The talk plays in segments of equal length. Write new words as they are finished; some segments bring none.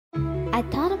I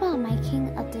thought about making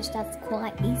a dish that's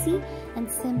quite easy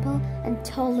and simple and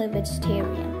totally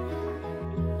vegetarian.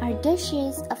 Our dish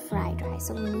is a fried rice,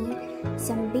 so we need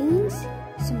some beans,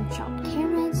 some chopped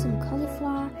carrots, some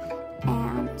cauliflower,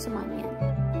 and some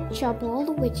onion. Chop all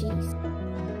the veggies.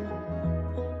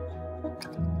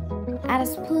 Add a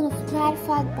spoon of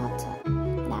clarified butter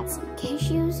and add some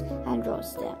cashews and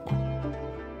roast them.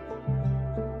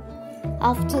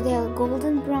 After they are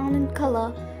golden brown in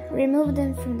color, remove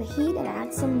them from the heat and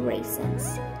add some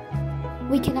raisins.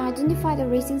 We can identify the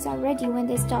raisins are ready when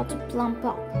they start to plump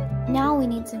up. Now we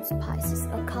need some spices,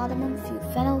 a cardamom, few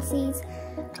fennel seeds,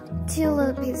 2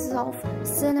 little pieces of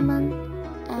cinnamon,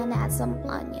 and add some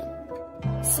onion.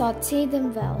 Saute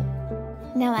them well.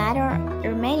 Now add our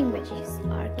remaining veggies,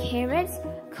 our carrots,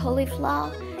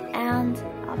 cauliflower, and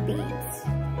our beans.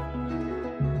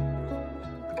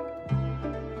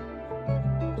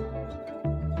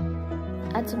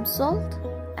 Add some salt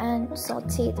and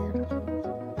saute them.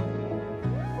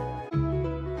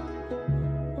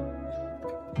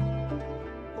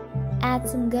 Add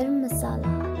some garam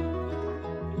masala.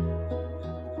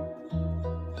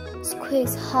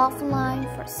 Squeeze half a lime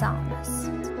for sourness.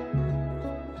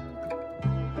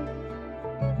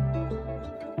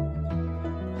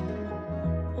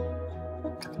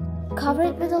 Cover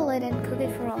it with a lid and cook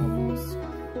it for almost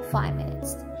 5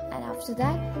 minutes. And after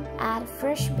that, add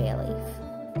fresh bay leaf.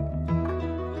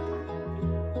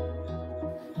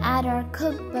 Add our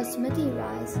cooked basmati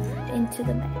rice into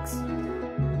the mix.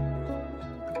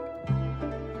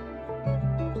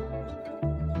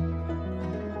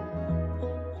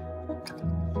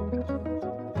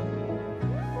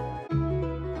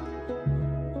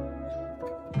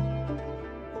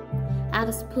 Add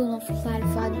a spoon of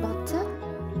clarified butter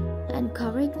and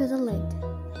cover it with a lid.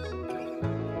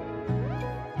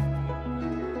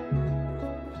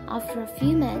 After a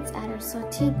few minutes, add our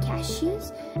sauteed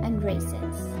cashews and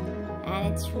raisins,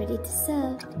 and it's ready to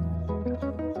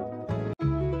serve.